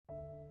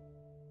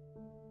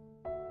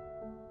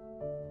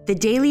The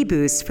daily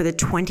boost for the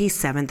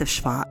 27th of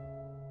Shvat,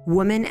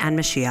 Woman and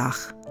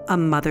Moshiach, a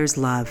mother's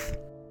love.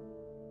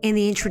 In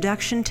the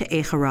introduction to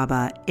Eicha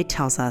Rabbah, it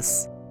tells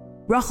us,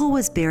 Rachel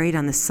was buried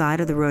on the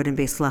side of the road in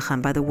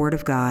Bethlehem by the word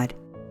of God,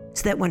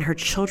 so that when her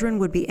children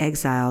would be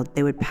exiled,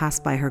 they would pass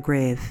by her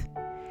grave.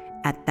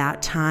 At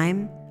that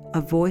time,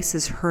 a voice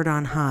is heard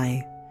on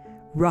high,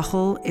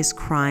 Rachel is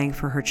crying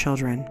for her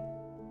children.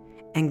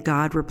 And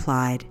God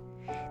replied,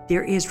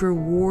 There is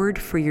reward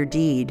for your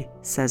deed,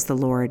 says the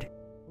Lord,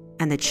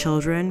 and the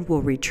children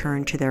will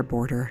return to their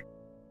border.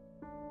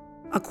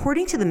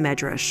 According to the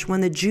Medrash,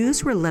 when the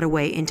Jews were led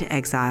away into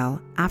exile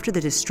after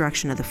the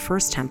destruction of the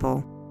first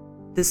temple,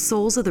 the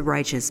souls of the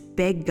righteous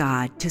begged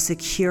God to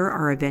secure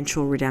our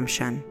eventual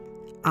redemption.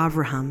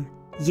 Avraham,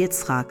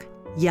 Yitzchak,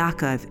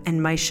 Yaakov, and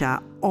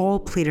Moshe all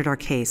pleaded our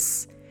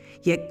case,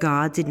 yet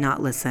God did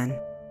not listen.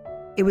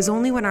 It was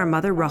only when our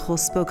mother Rachel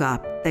spoke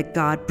up that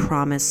God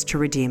promised to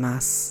redeem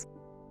us.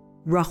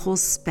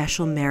 Rachel's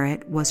special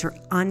merit was her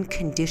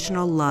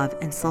unconditional love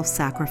and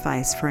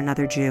self-sacrifice for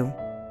another Jew.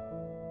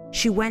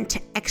 She went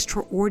to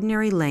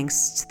extraordinary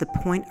lengths to the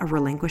point of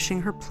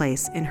relinquishing her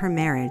place in her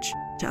marriage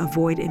to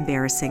avoid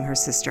embarrassing her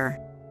sister.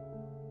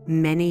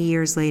 Many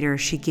years later,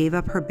 she gave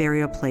up her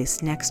burial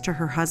place next to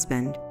her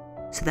husband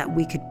so that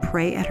we could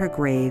pray at her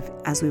grave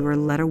as we were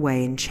led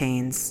away in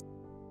chains.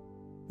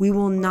 We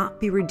will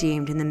not be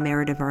redeemed in the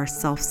merit of our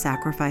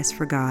self-sacrifice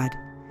for God,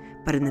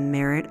 but in the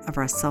merit of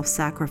our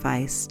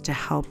self-sacrifice to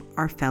help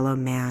our fellow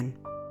man.